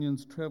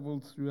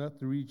Travelled throughout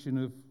the region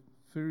of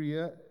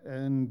Phrygia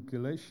and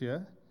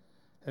Galatia,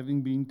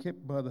 having been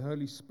kept by the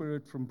Holy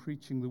Spirit from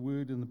preaching the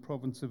word in the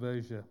province of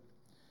Asia.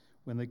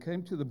 When they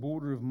came to the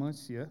border of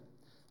Mysia,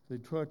 they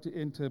tried to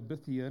enter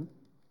Bithynia,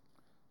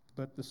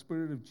 but the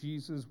Spirit of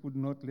Jesus would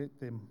not let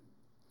them.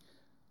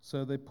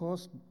 So they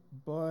passed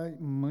by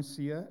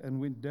Mysia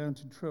and went down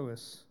to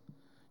Troas.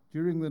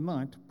 During the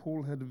night,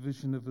 Paul had a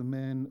vision of a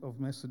man of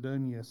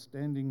Macedonia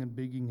standing and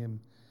begging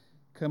him,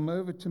 "Come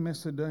over to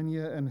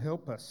Macedonia and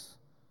help us."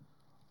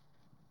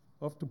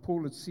 After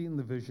Paul had seen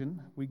the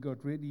vision, we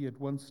got ready at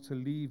once to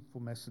leave for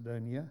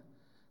Macedonia,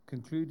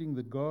 concluding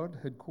that God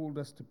had called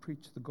us to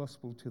preach the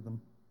gospel to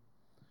them.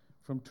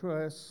 From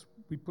Troas,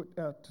 we put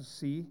out to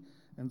sea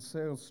and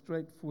sailed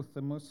straight for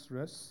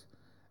Thermothras,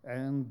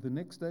 and the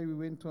next day we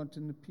went on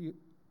to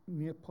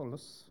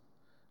Neapolis.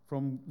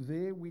 From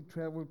there we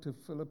traveled to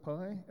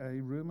Philippi, a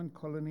Roman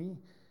colony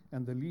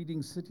and the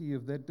leading city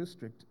of that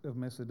district of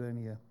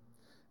Macedonia,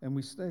 and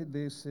we stayed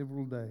there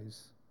several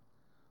days.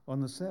 On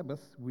the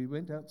Sabbath, we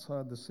went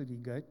outside the city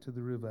gate to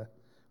the river,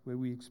 where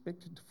we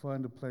expected to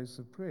find a place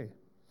of prayer.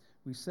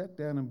 We sat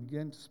down and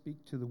began to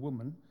speak to the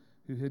women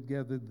who had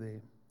gathered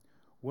there.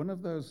 One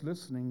of those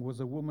listening was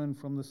a woman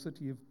from the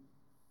city of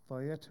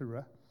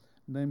Thyatira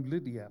named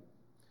Lydia,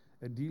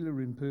 a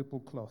dealer in purple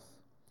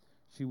cloth.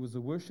 She was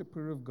a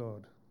worshipper of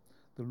God.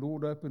 The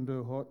Lord opened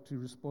her heart to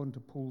respond to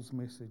Paul's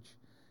message,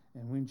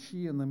 and when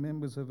she and the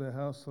members of her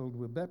household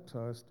were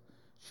baptized,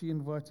 she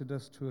invited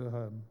us to her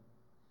home.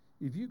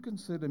 "If you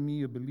consider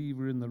me a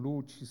believer in the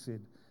Lord," she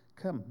said,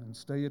 "come and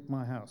stay at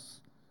my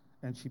house."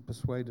 And she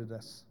persuaded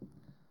us.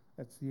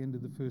 That's the end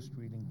of the first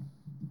reading.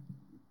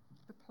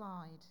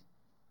 Replied,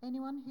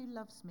 "Anyone who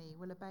loves me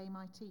will obey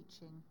my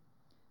teaching.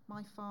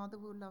 My Father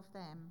will love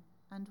them,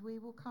 and we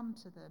will come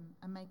to them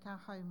and make our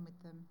home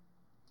with them.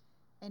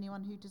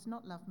 Anyone who does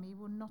not love me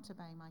will not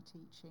obey my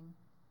teaching.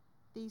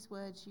 These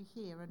words you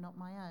hear are not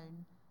my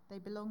own. They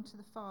belong to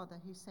the Father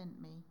who sent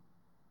me.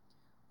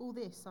 All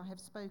this I have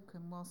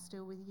spoken while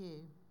still with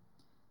you.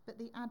 But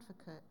the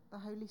Advocate, the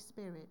Holy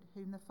Spirit,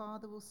 whom the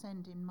Father will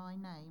send in my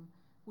name,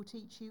 will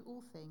teach you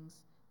all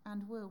things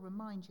and will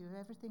remind you of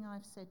everything I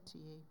have said to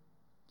you.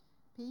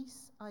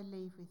 Peace I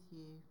leave with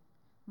you.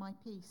 My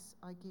peace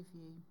I give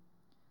you.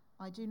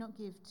 I do not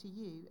give to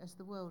you as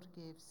the world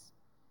gives.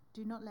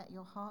 Do not let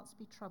your hearts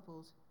be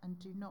troubled, and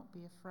do not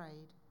be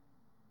afraid.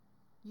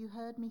 You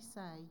heard me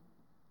say,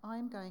 I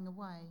am going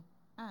away,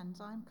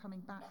 and I am coming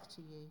back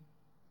to you.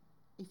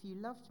 If you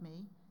loved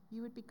me,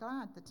 you would be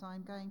glad that I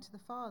am going to the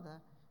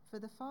Father, for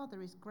the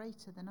Father is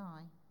greater than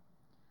I.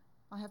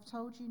 I have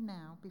told you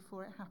now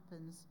before it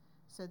happens,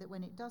 so that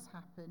when it does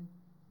happen,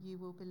 you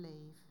will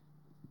believe."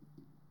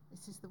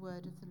 This is the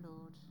word of the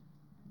Lord.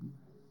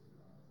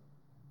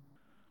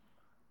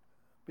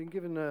 Been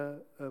given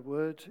a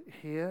word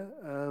here,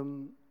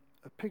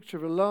 a picture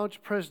of a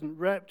large present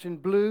wrapped in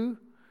blue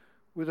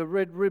with a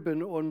red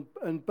ribbon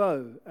and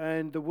bow,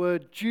 and the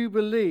word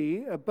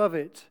Jubilee above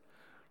it.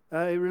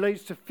 It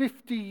relates to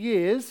 50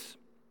 years.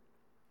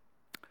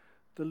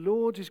 The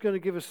Lord is going to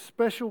give a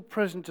special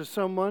present to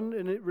someone,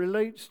 and it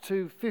relates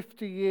to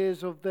 50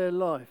 years of their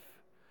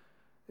life.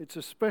 It's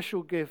a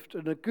special gift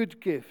and a good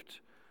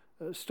gift,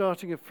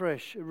 starting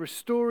afresh, a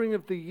restoring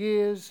of the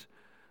years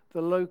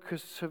the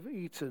locusts have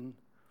eaten,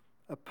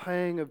 a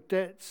paying of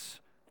debts,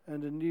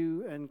 and a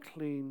new and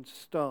clean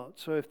start.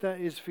 So if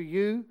that is for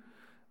you,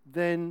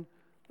 then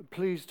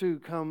please do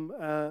come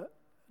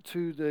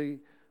to the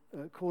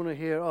corner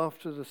here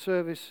after the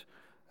service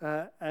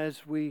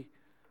as we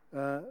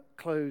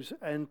close,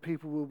 and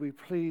people will be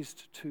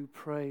pleased to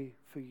pray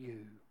for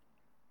you.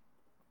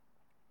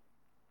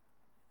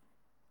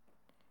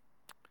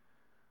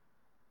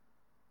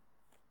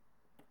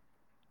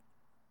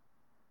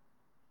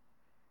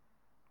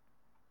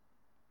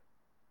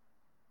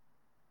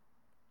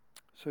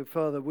 So,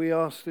 Father, we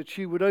ask that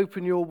you would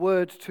open your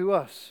word to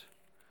us,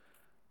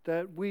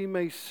 that we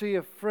may see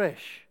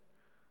afresh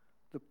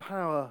the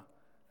power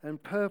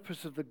and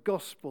purpose of the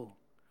gospel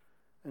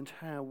and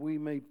how we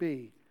may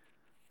be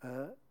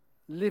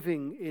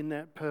living in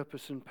that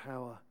purpose and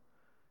power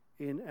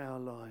in our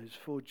lives.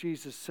 For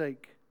Jesus'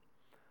 sake,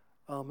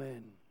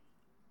 amen.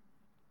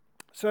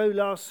 So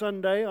last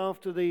Sunday,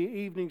 after the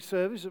evening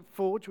service at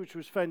Forge, which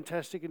was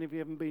fantastic, and if you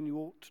haven't been, you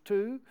ought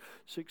to,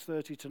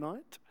 6:30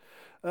 tonight.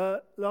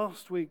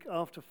 Last week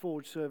after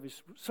Forge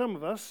service, some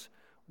of us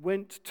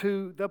went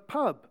to the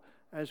pub,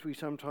 as we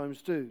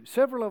sometimes do.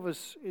 Several of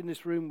us in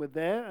this room were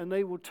there, and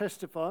they will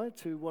testify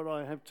to what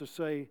I have to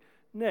say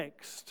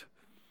next.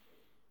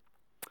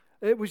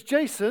 It was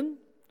Jason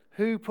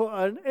who put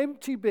an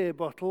empty beer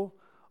bottle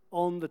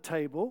on the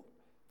table,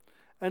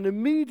 and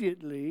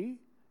immediately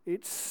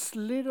it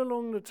slid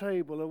along the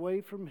table away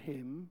from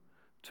him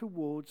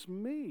towards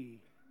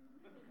me.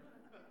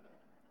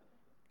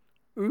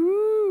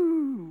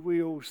 "Ooh,"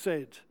 we all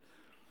said.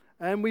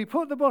 And we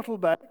put the bottle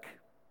back,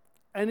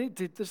 and it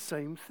did the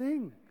same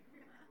thing.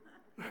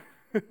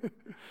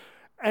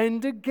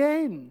 And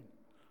again,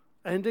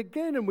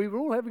 and we were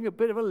all having a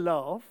bit of a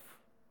laugh,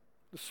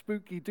 the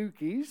spooky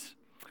dookies.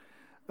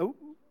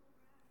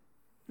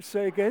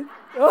 Say again?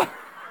 Oh.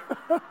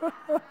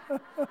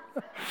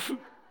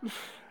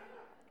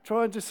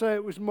 Trying to say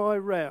it was my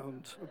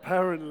round,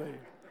 apparently.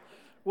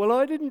 Well,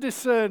 I didn't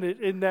discern it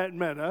in that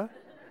manner.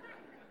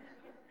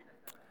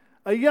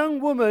 A young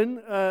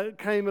woman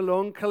came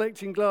along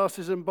collecting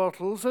glasses and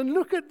bottles, and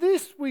look at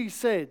this, we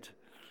said.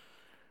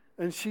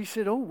 And she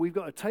said, oh, we've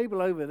got a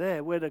table over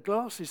there where the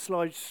glasses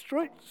slide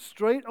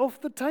straight off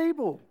the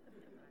table.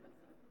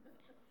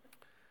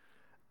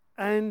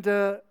 And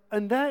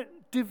that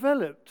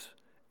developed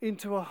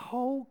into a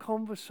whole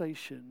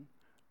conversation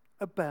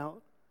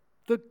about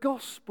the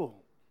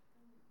gospel.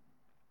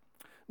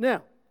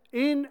 Now,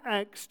 in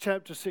Acts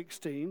chapter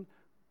 16,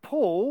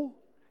 Paul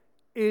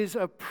is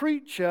a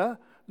preacher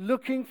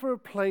looking for a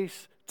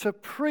place to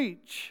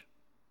preach.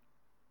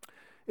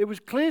 It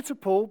was clear to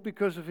Paul,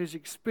 because of his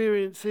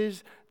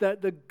experiences,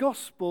 that the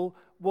gospel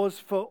was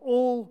for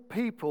all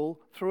people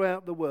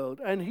throughout the world.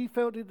 And he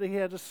felt that he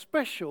had a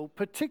special,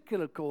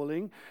 particular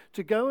calling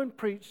to go and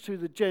preach to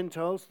the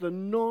Gentiles, the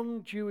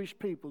non-Jewish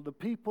people, the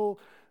people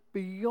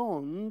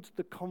beyond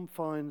the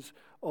confines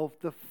of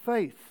the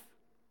faith.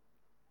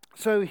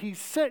 So he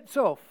sets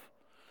off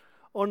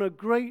on a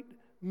great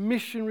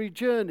missionary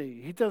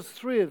journey. He does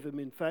 3 of them,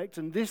 in fact,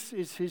 and this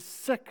is his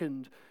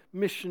second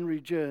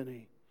missionary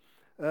journey.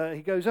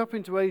 He goes up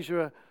into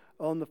Asia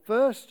on the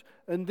first,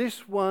 and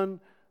this one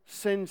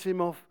sends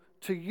him off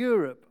to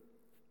Europe.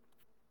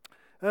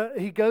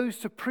 He goes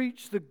to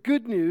preach the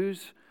good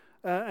news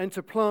and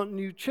to plant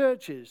new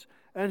churches.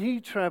 And he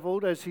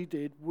traveled, as he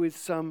did, with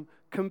some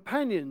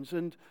companions.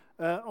 And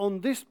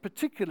on this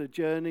particular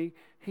journey,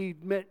 he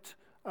met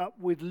up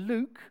with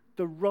Luke,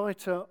 the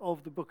writer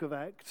of the book of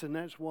Acts, and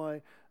that's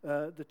why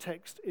the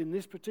text in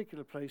this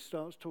particular place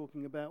starts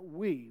talking about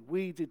we.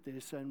 We did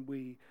this and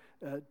we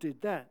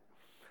did that.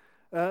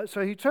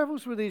 So he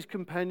travels with these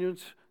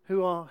companions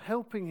who are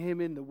helping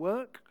him in the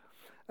work,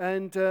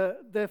 and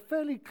they're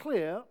fairly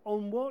clear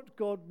on what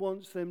God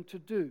wants them to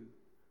do.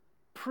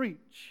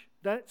 Preach.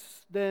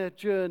 That's their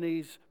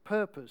journey's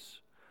purpose.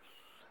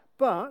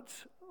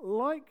 But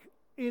like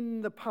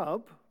in the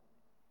pub,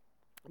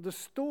 the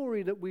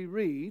story that we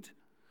read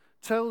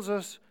tells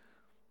us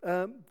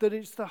that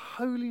it's the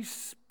Holy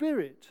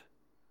Spirit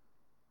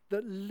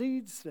that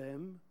leads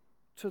them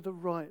to the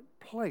right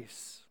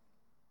place.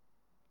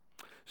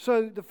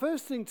 So the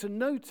first thing to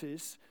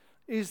notice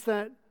is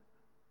that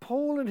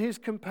Paul and his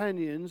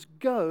companions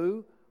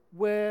go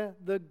where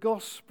the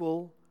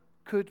gospel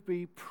could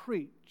be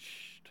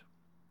preached.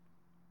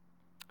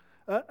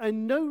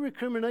 And no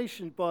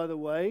recrimination, by the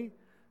way,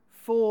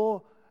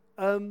 for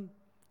trying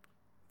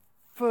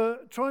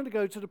to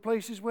go to the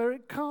places where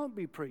it can't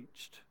be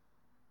preached.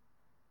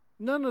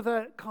 None of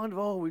that kind of,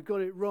 oh, we've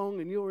got it wrong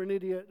and you're an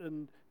idiot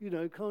and,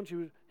 can't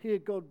you hear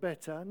God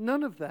better?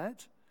 None of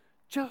that.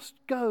 Just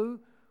go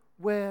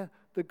where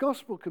the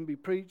gospel can be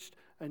preached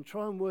and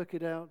try and work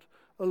it out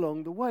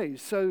along the way.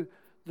 So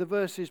the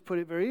verses put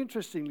it very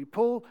interestingly.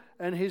 Paul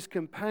and his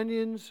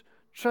companions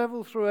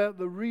travel throughout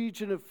the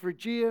region of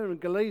Phrygia and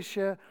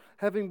Galatia,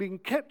 having been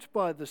kept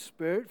by the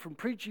Spirit from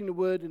preaching the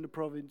word in the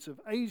province of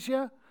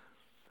Asia.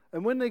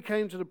 And when they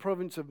came to the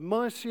province of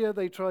Mysia,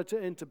 they tried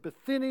to enter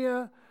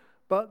Bithynia,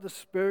 but the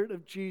Spirit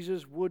of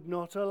Jesus would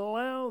not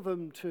allow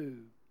them to.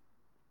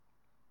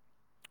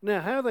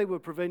 Now, how they were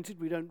prevented,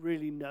 we don't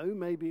really know.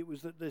 Maybe it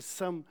was that there's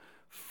some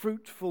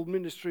fruitful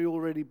ministry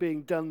already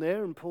being done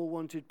there, and Paul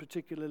wanted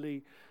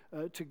particularly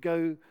to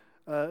go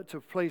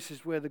to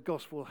places where the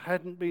gospel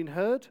hadn't been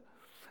heard.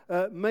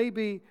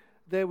 Maybe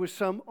there was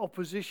some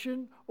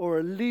opposition or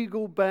a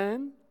legal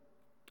ban.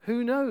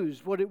 Who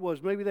knows what it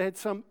was? Maybe they had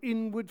some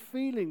inward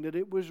feeling that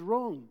it was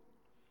wrong.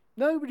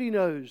 Nobody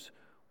knows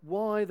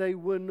why they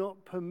were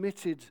not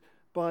permitted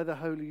by the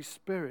Holy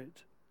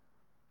Spirit.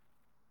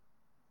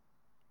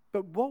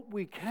 But what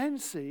we can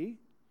see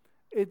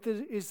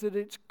is that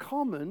it's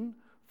common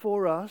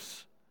for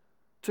us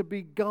to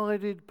be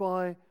guided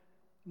by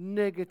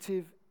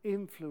negative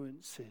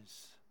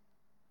influences.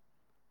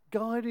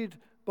 Guided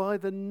by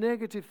the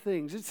negative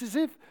things. It's as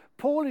if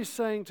Paul is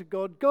saying to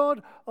God,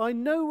 God, I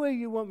know where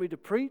you want me to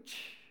preach.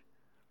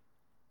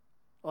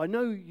 I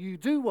know you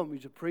do want me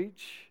to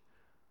preach.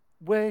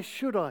 Where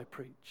should I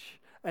preach?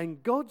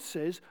 And God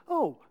says,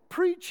 oh,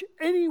 preach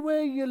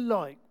anywhere you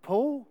like,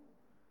 Paul,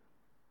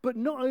 but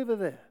not over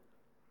there.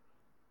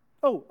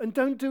 Oh, and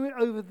don't do it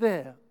over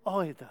there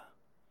either.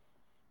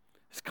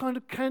 It's kind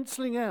of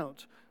cancelling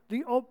out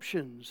the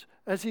options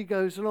as he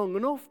goes along.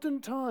 And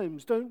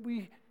oftentimes, don't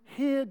we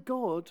hear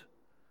God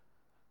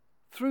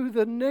through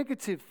the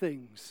negative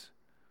things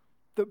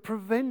that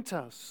prevent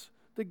us,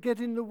 that get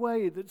in the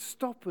way, that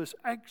stop us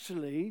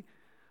actually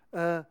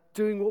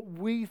doing what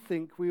we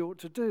think we ought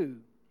to do.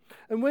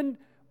 And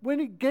when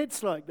it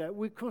gets like that,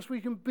 of course, we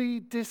can be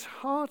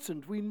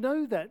disheartened. We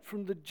know that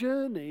from the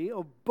journey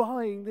of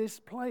buying this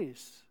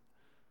place,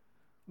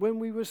 when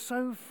we were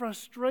so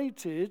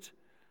frustrated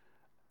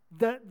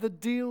that the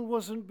deal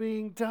wasn't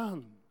being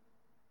done.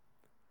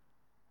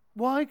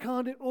 Why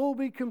can't it all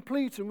be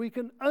complete and we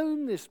can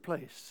own this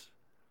place?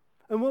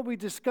 And what we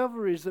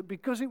discover is that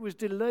because it was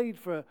delayed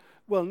for,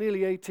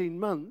 nearly 18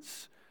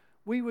 months,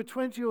 we were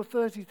 £20,000 or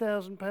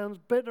 £30,000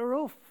 better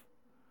off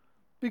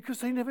because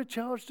they never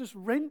charged us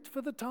rent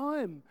for the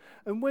time.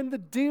 And when the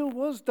deal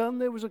was done,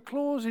 there was a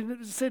clause in it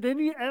that said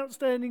any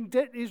outstanding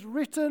debt is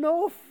written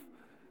off.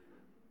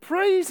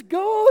 Praise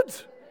God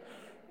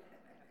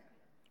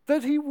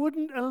that he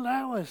wouldn't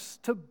allow us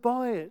to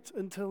buy it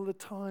until the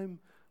time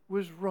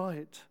was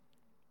right.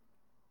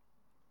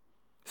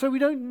 So we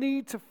don't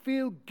need to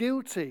feel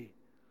guilty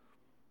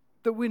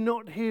that we're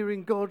not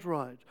hearing God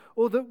right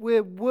or that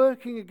we're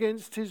working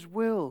against his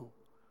will.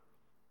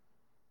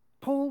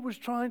 Paul was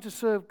trying to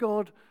serve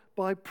God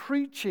by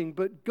preaching,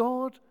 but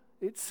God,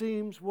 it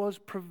seems, was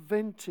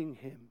preventing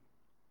him.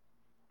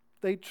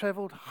 They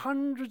traveled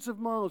hundreds of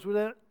miles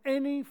without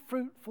any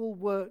fruitful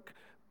work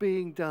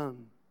being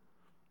done.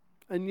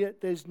 And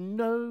yet there's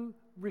no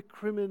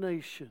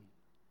recrimination.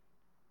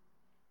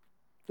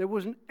 There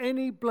wasn't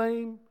any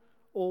blame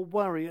or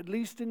worry, at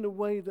least in the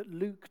way that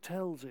Luke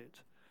tells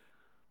it,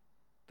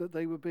 that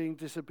they were being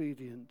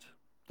disobedient.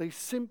 They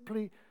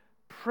simply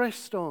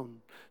pressed on.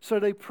 So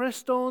they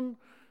pressed on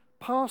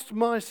past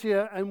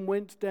Mysia and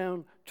went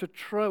down to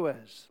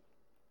Troas.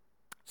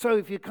 So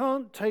if you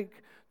can't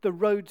take the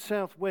road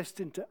southwest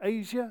into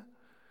Asia,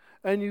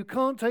 and you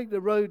can't take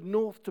the road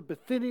north to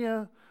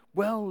Bithynia,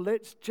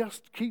 let's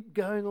just keep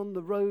going on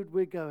the road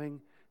we're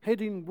going,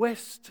 heading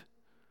west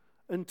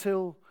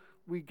until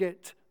we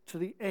get to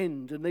the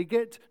end. And they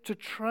get to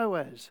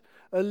Troas,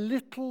 a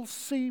little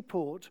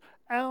seaport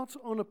out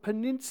on a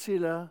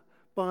peninsula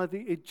by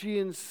the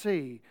Aegean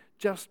Sea,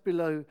 just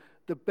below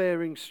the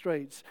Bering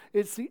Straits.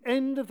 It's the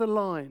end of the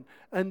line,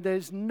 and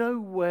there's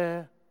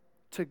nowhere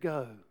to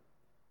go.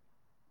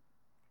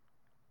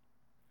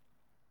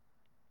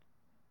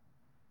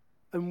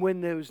 And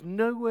when there was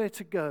nowhere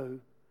to go,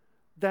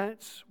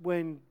 that's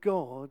when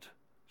God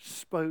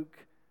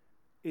spoke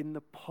in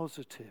the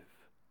positive.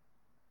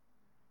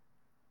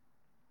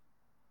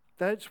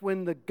 That's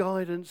when the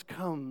guidance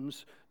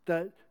comes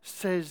that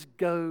says,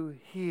 go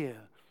here.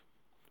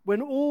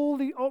 When all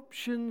the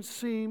options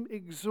seem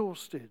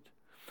exhausted.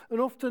 And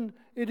often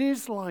it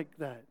is like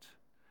that.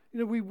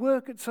 We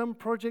work at some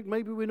project,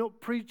 maybe we're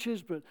not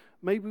preachers, but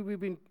maybe we've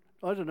been,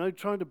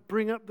 trying to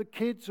bring up the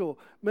kids, or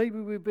maybe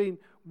we've been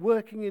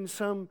working in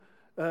some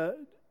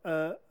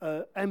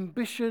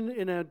ambition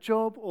in our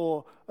job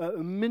or a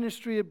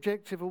ministry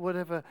objective or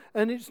whatever,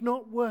 and it's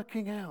not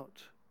working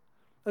out.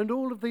 And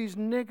all of these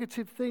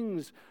negative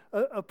things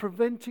are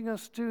preventing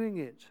us doing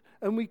it.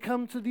 And we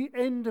come to the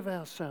end of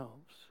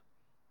ourselves.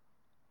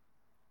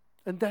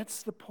 And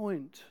that's the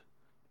point.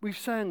 We've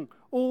sang,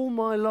 all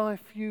my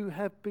life you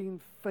have been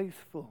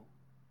faithful.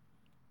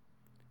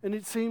 And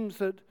it seems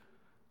that,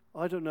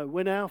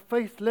 when our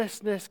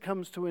faithlessness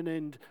comes to an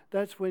end,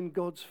 that's when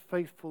God's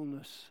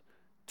faithfulness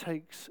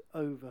takes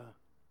over.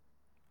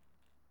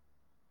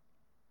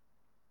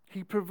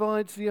 He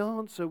provides the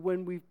answer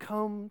when we've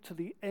come to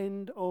the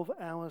end of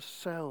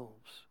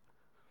ourselves,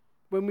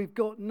 when we've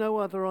got no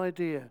other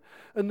idea.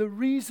 And the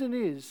reason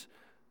is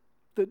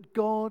that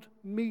God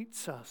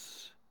meets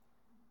us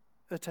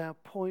at our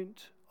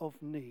point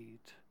of need.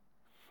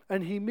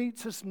 And he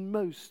meets us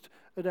most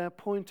at our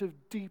point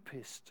of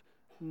deepest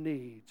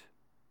need.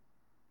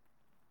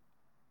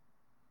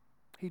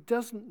 He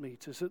doesn't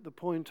meet us at the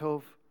point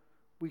of,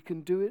 we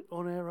can do it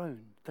on our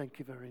own, thank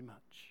you very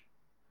much.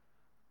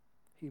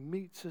 He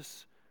meets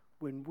us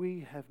when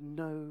we have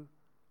no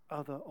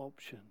other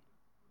option,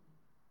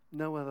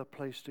 no other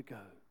place to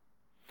go.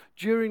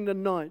 During the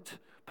night,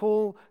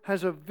 Paul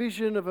has a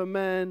vision of a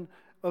man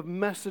of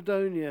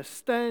Macedonia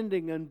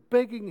standing and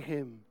begging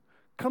him,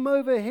 come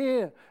over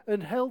here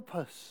and help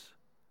us.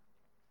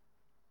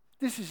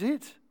 This is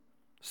it.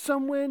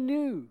 Somewhere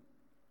new.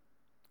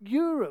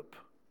 Europe.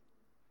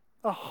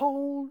 A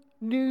whole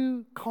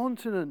new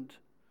continent.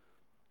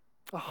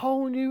 A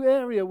whole new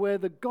area where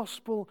the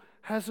gospel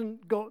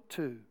hasn't got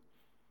to.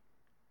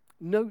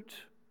 Note,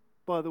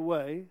 by the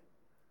way,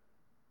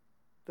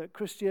 that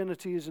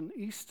Christianity is an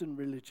Eastern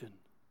religion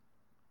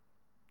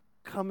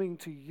coming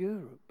to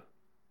Europe,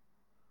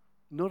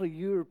 not a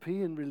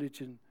European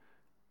religion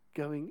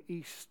going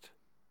east.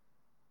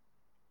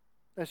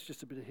 That's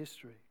just a bit of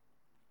history.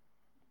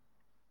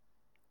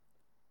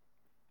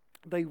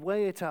 They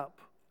weigh it up,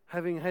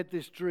 having had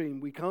this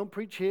dream. We can't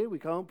preach here, we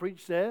can't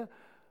preach there.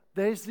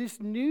 There's this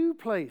new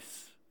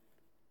place.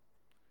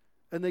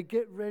 And they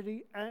get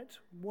ready at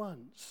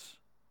once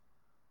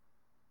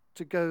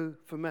to go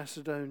for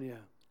Macedonia,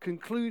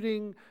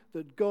 concluding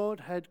that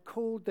God had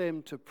called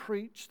them to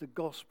preach the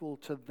gospel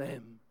to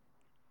them.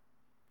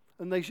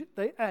 And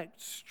they act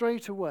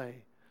straight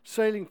away,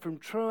 sailing from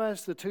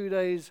Troas the 2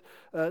 days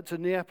to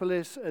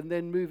Neapolis, and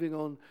then moving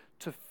on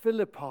to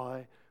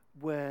Philippi,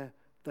 where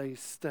they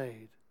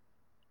stayed.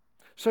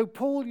 So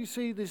Paul, you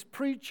see, this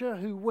preacher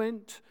who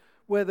went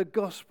where the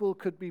gospel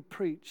could be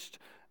preached,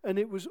 and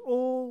it was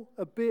all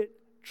a bit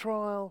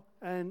trial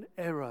and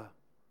error.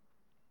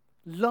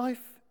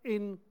 Life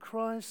in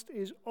Christ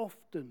is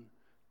often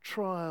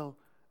trial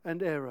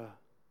and error.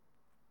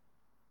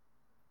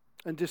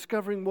 And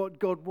discovering what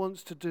God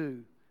wants to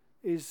do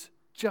is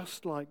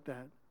just like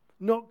that.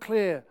 Not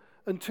clear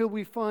until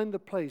we find the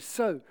place.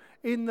 So,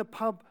 in the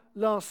pub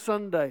last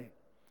Sunday,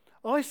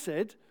 I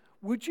said,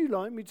 would you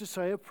like me to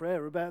say a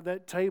prayer about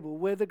that table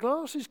where the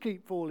glasses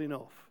keep falling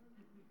off?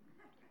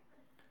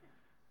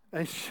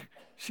 And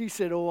she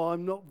said, oh,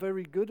 I'm not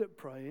very good at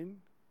praying.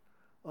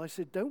 I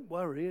said, don't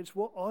worry, it's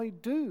what I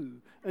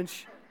do. And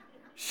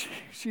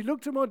she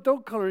looked at my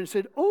dog collar and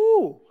said,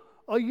 oh,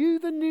 are you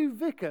the new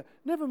vicar?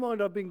 Never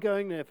mind, I've been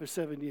going there for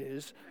 7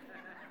 years.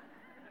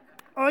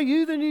 Are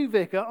you the new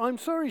vicar? I'm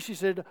sorry, she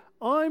said,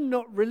 I'm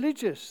not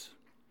religious.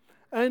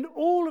 And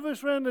all of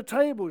us round the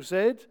table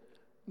said,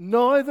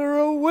 neither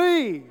are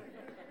we.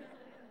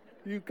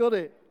 You got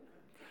it.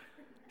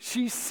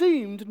 She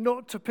seemed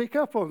not to pick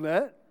up on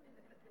that.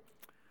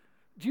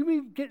 Do you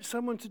mean get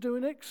someone to do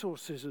an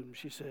exorcism,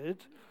 she said.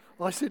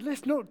 I said,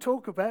 let's not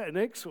talk about an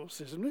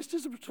exorcism. Let's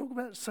just talk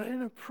about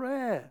saying a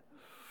prayer.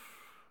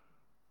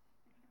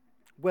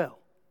 Well,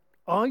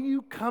 are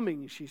you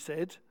coming, she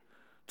said,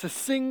 to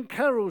sing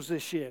carols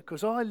this year?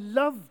 Because I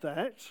love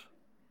that.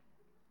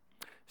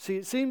 See,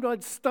 it seemed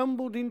I'd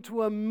stumbled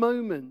into a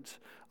moment.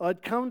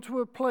 I'd come to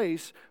a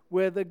place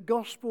where the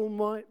gospel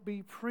might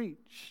be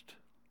preached.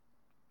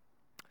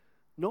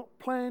 Not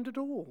planned at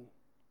all.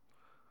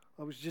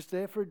 I was just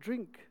there for a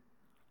drink.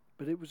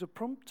 But it was a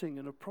prompting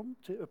and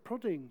a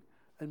prodding.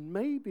 And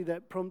maybe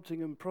that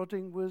prompting and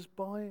prodding was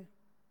by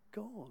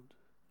God.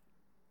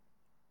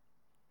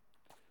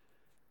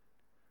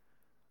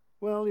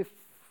 Well, if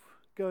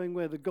going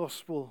where the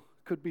gospel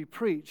could be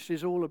preached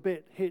is all a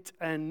bit hit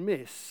and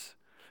miss,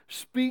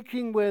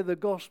 speaking where the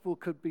gospel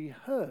could be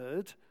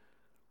heard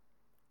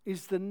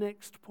is the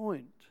next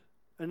point.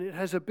 And it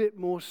has a bit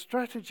more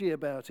strategy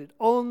about it.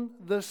 On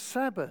the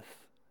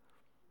Sabbath,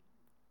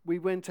 we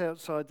went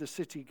outside the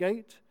city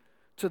gate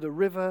to the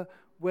river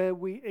where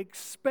we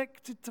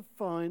expected to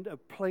find a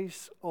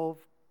place of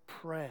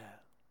prayer.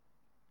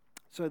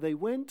 So they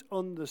went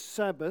on the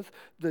Sabbath,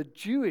 the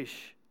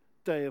Jewish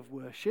day of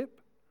worship,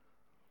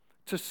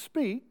 to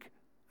speak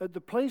at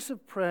the place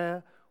of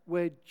prayer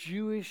where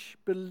Jewish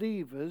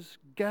believers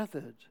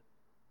gathered.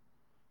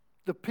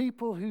 The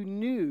people who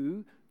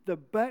knew the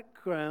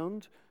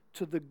background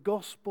to the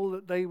gospel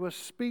that they were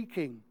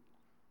speaking.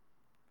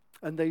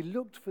 And they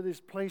looked for this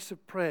place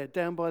of prayer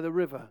down by the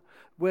river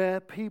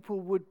where people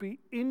would be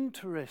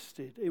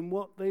interested in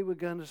what they were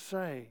going to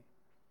say.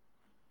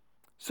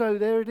 So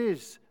there it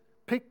is.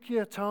 Pick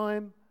your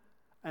time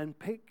and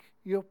pick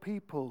your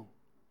people.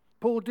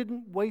 Paul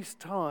didn't waste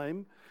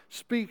time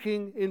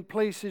speaking in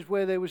places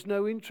where there was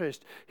no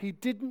interest. He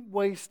didn't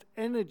waste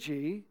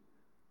energy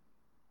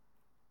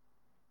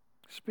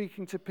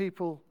speaking to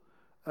people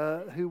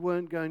who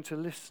weren't going to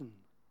listen.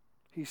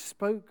 He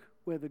spoke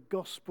where the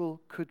gospel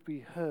could be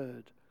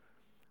heard.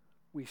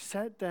 We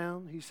sat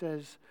down, he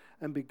says,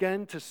 and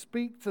began to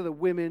speak to the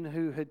women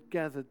who had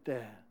gathered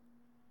there.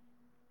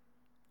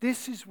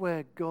 This is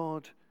where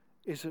God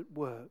is at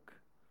work,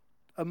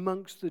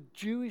 amongst the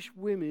Jewish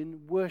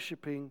women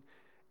worshipping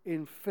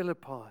in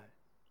Philippi.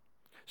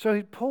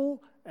 So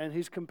Paul and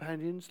his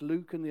companions,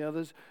 Luke and the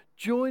others,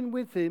 joined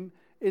with him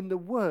in the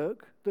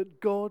work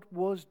that God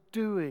was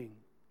doing.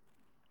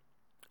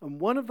 And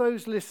one of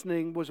those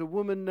listening was a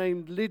woman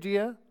named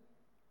Lydia,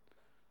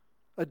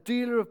 a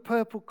dealer of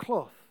purple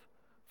cloth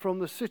from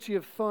the city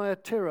of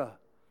Thyatira,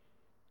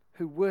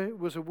 who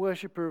was a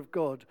worshipper of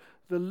God.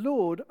 The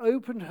Lord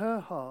opened her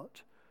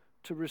heart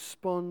to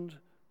respond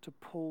to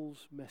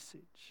Paul's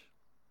message.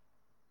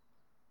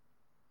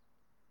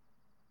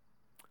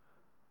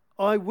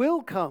 I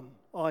will come,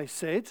 I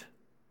said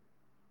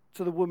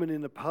to the woman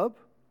in the pub.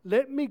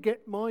 Let me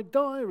get my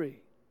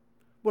diary.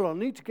 Well, I'll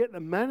need to get the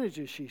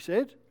manager, she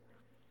said.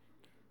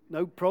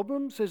 No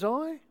problem, says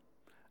I.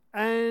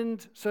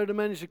 And so the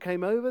manager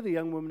came over, the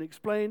young woman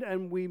explained,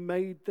 and we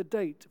made the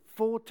date.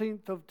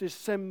 14th of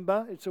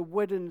December, it's a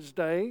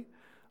Wednesday,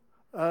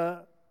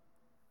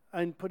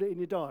 and put it in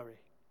your diary.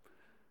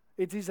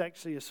 It is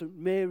actually a St.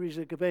 Mary's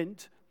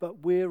event, but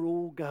we're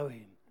all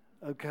going,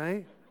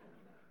 okay?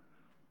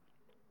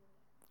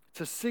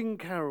 To sing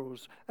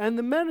carols. And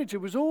the manager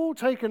was all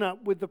taken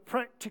up with the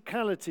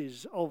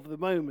practicalities of the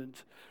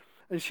moment.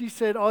 And she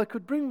said, I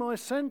could bring my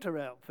Santa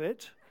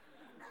outfit.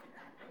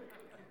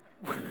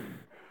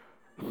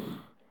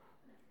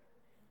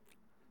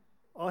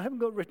 I haven't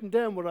got written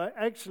down what I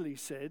actually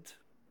said,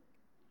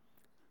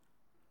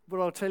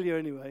 but I'll tell you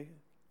anyway.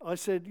 I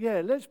said,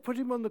 yeah, let's put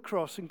him on the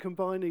cross and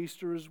combine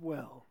Easter as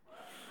well.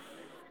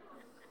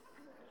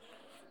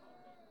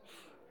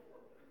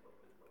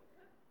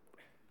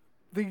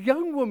 The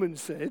young woman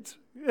said,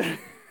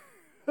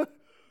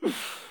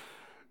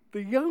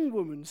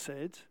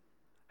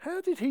 how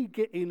did he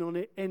get in on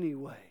it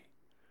anyway?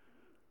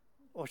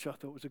 Which I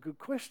thought was a good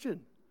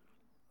question.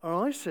 And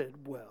I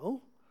said,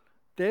 well,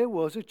 there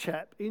was a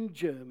chap in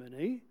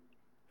Germany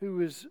who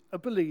was a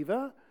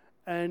believer,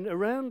 and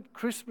around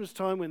Christmas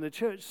time when the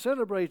church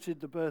celebrated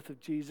the birth of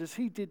Jesus,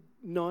 he did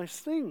nice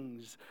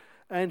things.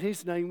 And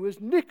his name was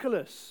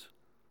Nicholas.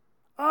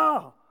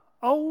 Ah,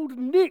 old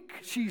Nick,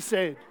 she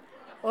said.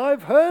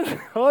 I've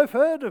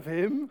heard of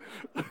him.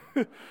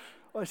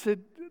 I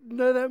said,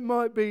 no, that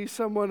might be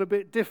someone a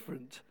bit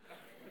different.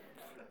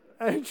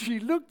 And she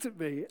looked at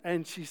me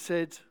and she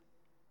said,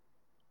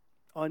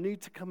 I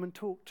need to come and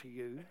talk to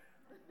you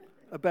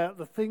about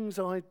the things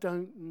I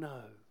don't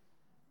know.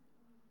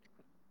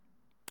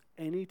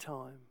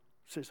 Anytime,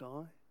 says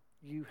I,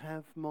 you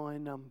have my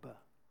number.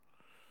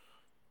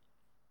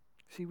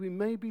 See, we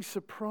may be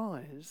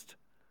surprised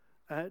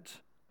at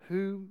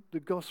who the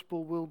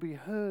gospel will be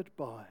heard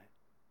by.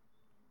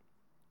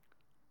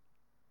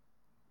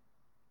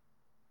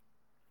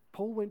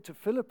 Paul went to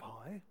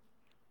Philippi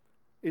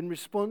in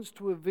response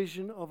to a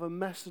vision of a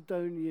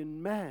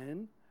Macedonian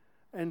man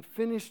and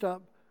finished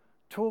up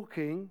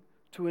talking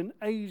to an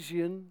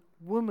Asian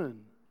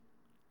woman.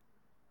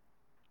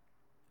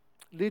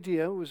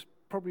 Lydia was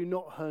probably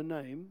not her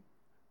name.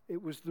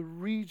 It was the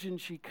region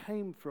she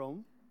came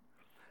from.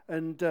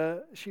 And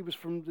she was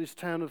from this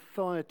town of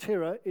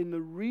Thyatira in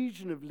the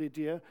region of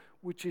Lydia,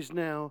 which is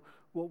now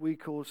what we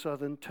call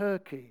southern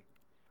Turkey.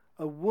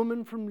 A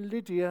woman from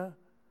Lydia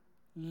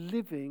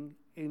living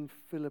in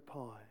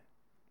Philippi.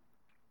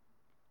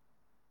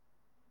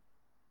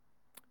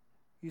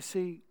 You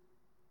see,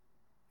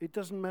 it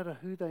doesn't matter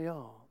who they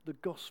are, the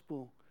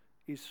gospel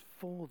is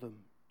for them.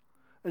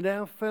 And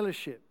our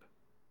fellowship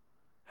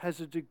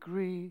has a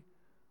degree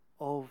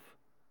of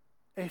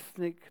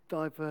ethnic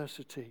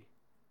diversity.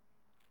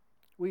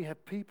 We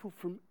have people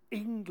from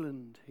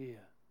England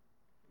here.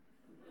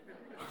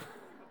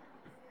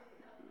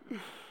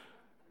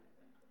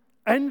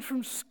 And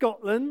from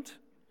Scotland,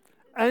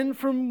 and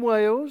from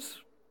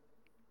Wales,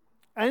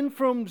 and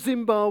from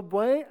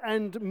Zimbabwe,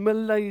 and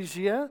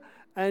Malaysia,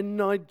 and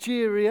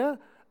Nigeria,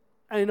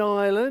 and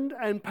Ireland,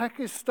 and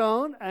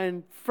Pakistan,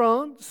 and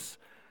France,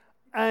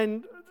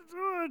 and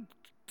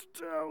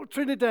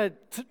Trinidad.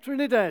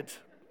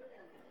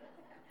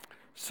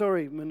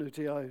 Sorry,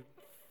 Manuti, I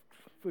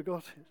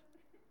forgot it.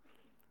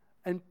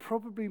 And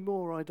probably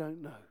more I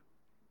don't know.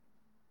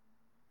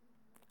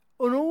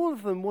 And all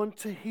of them want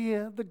to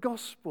hear the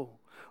gospel.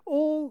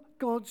 All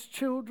God's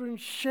children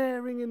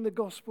sharing in the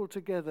gospel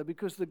together,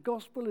 because the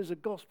gospel is a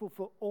gospel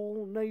for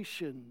all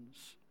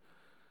nations.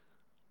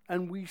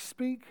 And we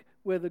speak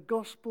where the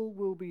gospel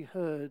will be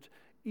heard,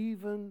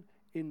 even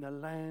in the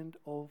land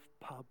of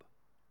pub.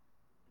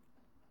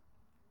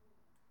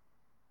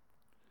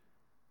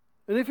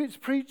 And if it's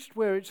preached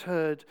where it's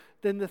heard,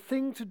 then the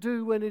thing to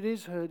do when it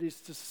is heard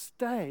is to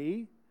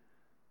stay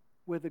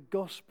where the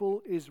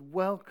gospel is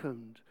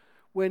welcomed.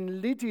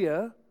 When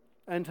Lydia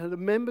and the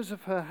members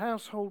of her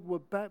household were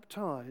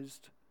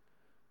baptized,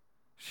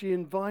 she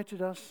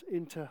invited us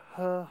into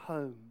her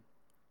home.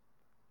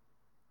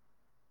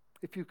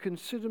 If you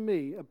consider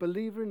me a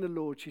believer in the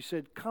Lord, she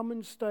said, come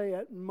and stay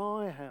at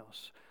my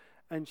house.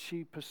 And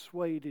she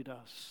persuaded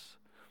us.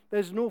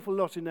 There's an awful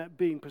lot in that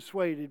being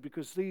persuaded,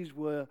 because these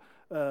were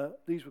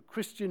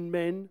Christian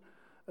men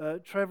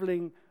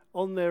traveling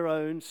on their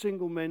own,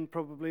 single men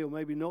probably, or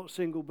maybe not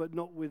single, but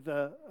not with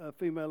a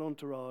female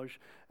entourage.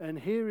 And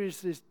here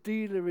is this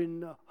dealer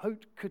in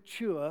haute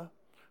couture,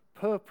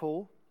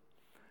 purple,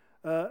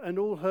 and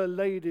all her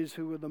ladies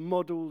who were the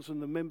models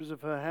and the members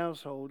of her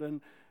household.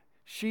 And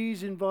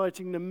she's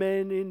inviting the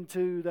men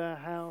into their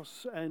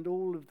house, and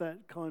all of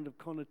that kind of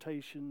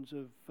connotations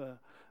of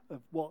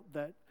what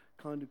that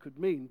kind of could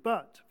mean.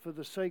 But for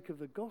the sake of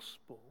the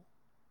gospel,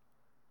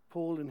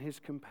 Paul and his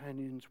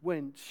companions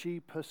went. She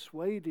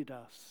persuaded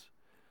us,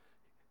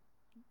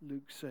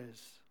 Luke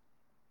says.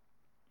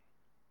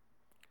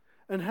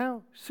 And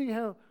see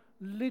how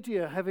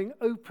Lydia, having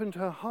opened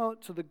her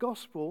heart to the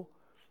gospel,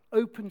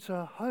 opens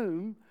her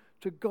home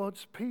to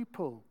God's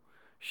people.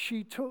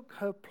 She took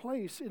her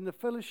place in the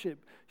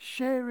fellowship,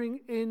 sharing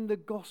in the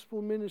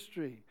gospel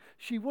ministry.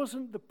 She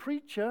wasn't the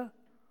preacher,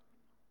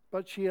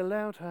 but she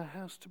allowed her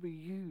house to be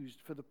used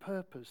for the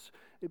purpose.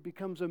 It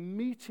becomes a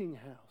meeting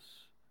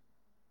house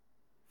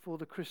for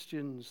the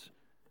Christians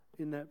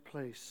in that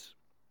place.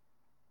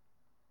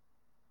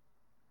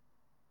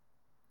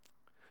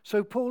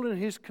 So Paul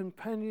and his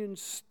companions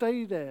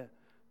stay there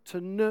to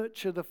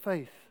nurture the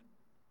faith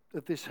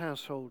of this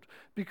household,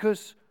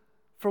 because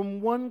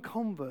from one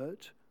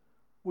convert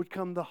would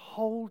come the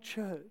whole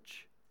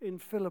church in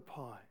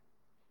Philippi.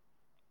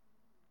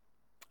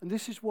 And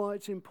this is why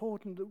it's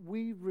important that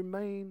we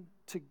remain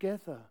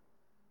together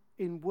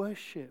in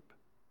worship.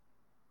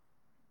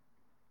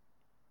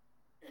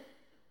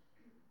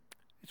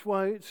 It's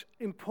why it's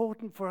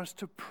important for us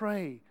to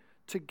pray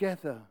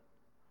together.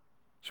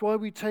 It's why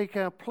we take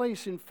our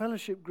place in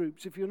fellowship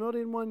groups. If you're not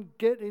in one,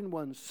 get in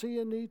one. See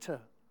Anita.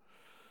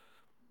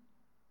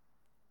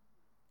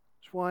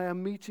 It's why our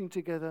meeting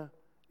together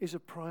is a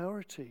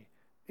priority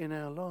in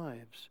our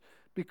lives.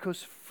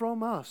 Because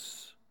from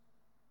us,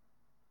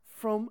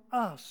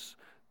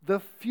 the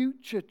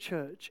future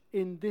church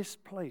in this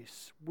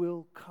place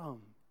will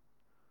come,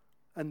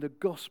 and the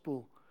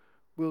gospel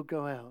will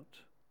go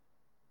out.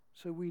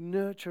 So we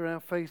nurture our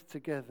faith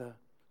together,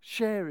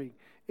 sharing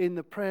in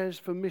the prayers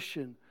for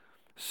mission,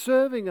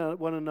 serving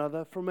one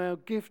another from our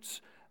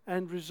gifts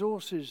and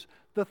resources.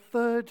 The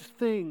third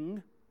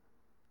thing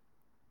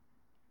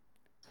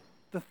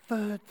The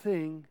third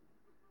thing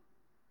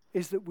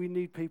is that we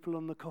need people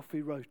on the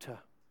coffee rota.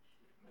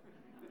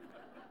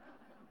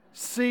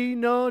 See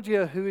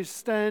Nadia, who is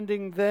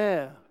standing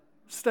there.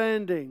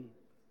 Standing,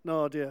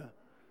 Nadia.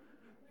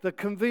 The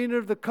convener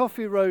of the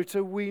coffee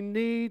rota, we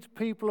need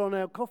people on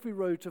our coffee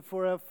rota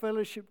for our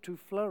fellowship to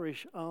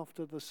flourish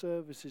after the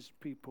services,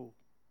 people.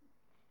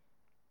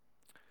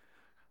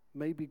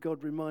 Maybe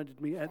God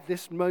reminded me at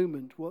this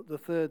moment what the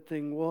third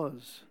thing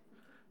was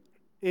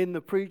in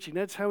the preaching.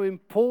 That's how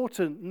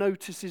important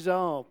notices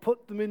are.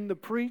 Put them in the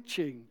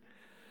preaching.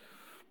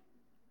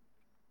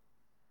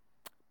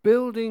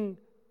 Building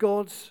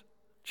God's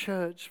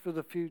church for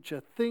the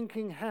future,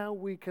 thinking how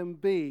we can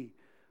be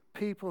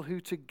people who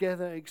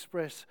together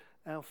express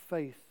our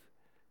faith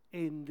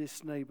in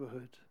this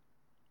neighborhood.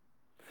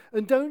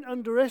 And don't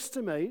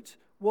underestimate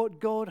what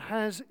God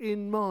has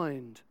in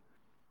mind.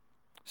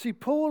 See,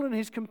 Paul and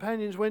his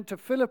companions went to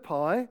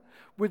Philippi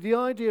with the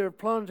idea of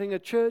planting a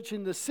church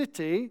in the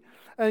city,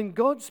 and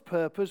God's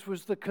purpose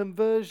was the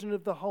conversion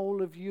of the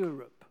whole of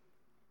Europe.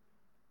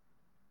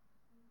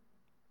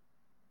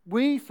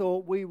 We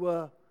thought we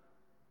were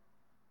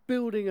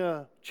building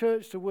a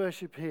church to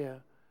worship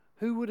here.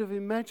 Who would have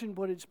imagined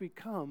what it's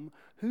become?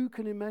 Who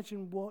can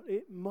imagine what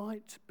it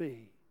might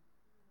be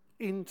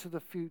into the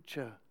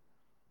future?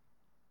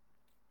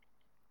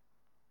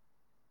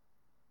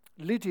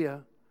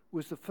 Lydia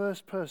was the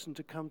first person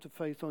to come to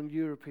faith on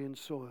European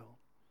soil.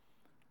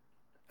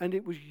 And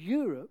it was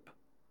Europe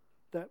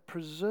that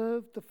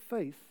preserved the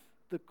faith,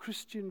 the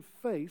Christian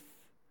faith,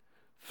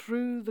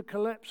 through the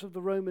collapse of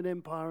the Roman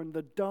Empire and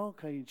the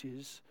Dark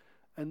Ages,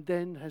 and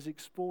then has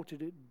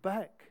exported it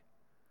back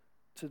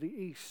to the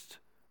East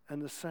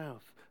and the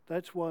South.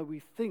 That's why we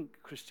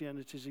think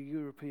Christianity is a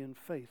European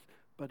faith,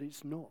 but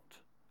it's not.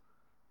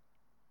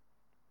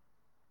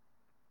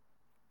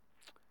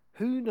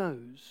 Who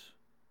knows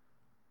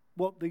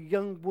what the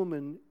young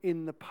woman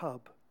in the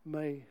pub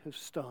may have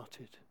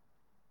started?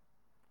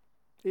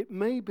 It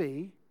may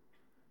be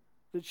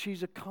that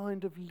she's a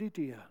kind of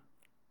Lydia,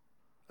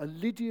 a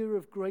Lydia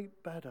of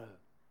Great Baddow,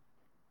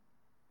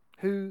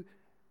 who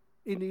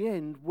in the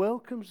end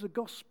welcomes the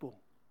gospel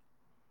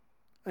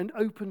and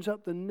opens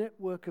up the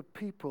network of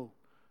people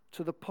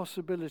to the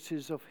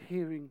possibilities of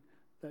hearing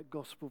that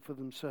gospel for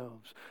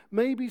themselves.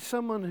 Maybe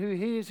someone who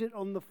hears it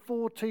on the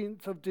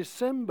 14th of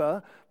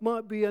December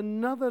might be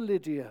another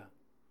Lydia.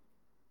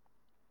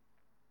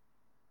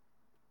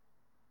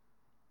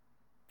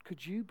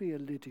 Could you be a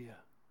Lydia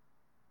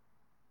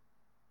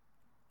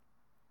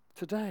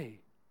today?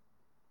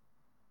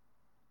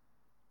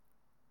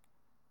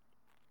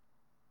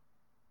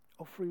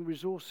 Offering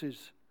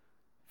resources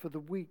for the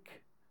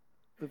week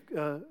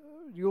of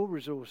your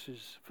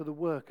resources for the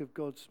work of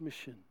God's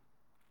mission.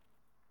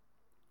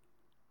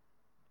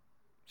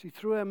 See,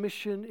 through our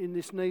mission in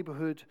this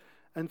neighborhood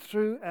and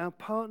through our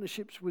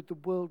partnerships with the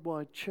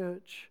worldwide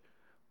church,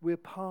 we're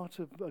part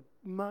of a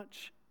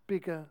much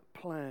bigger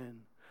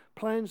plan.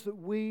 Plans that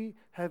we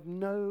have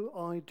no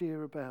idea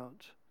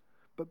about,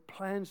 but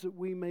plans that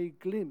we may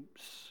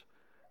glimpse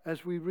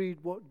as we read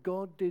what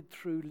God did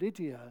through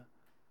Lydia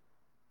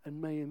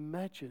and may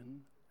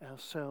imagine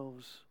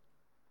ourselves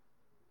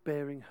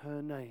bearing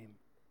her name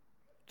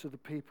to the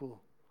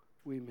people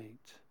we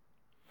meet.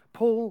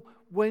 Paul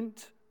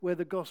went where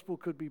the gospel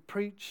could be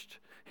preached.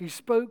 He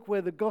spoke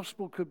where the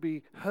gospel could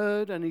be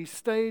heard, and he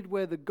stayed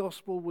where the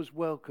gospel was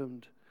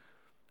welcomed.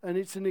 And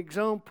it's an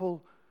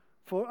example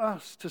for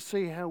us to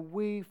see how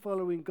we,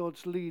 following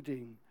God's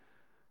leading,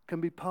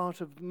 can be part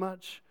of the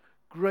much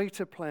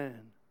greater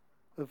plan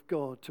of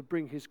God to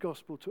bring his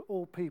gospel to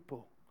all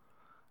people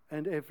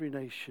and every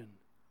nation.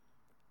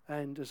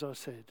 And as I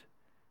said,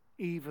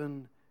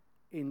 even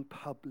in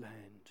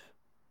publand.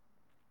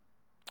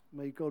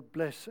 May God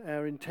bless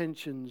our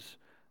intentions,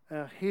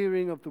 our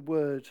hearing of the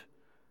word,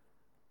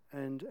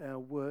 and our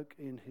work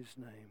in his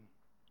name.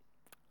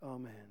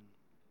 Amen.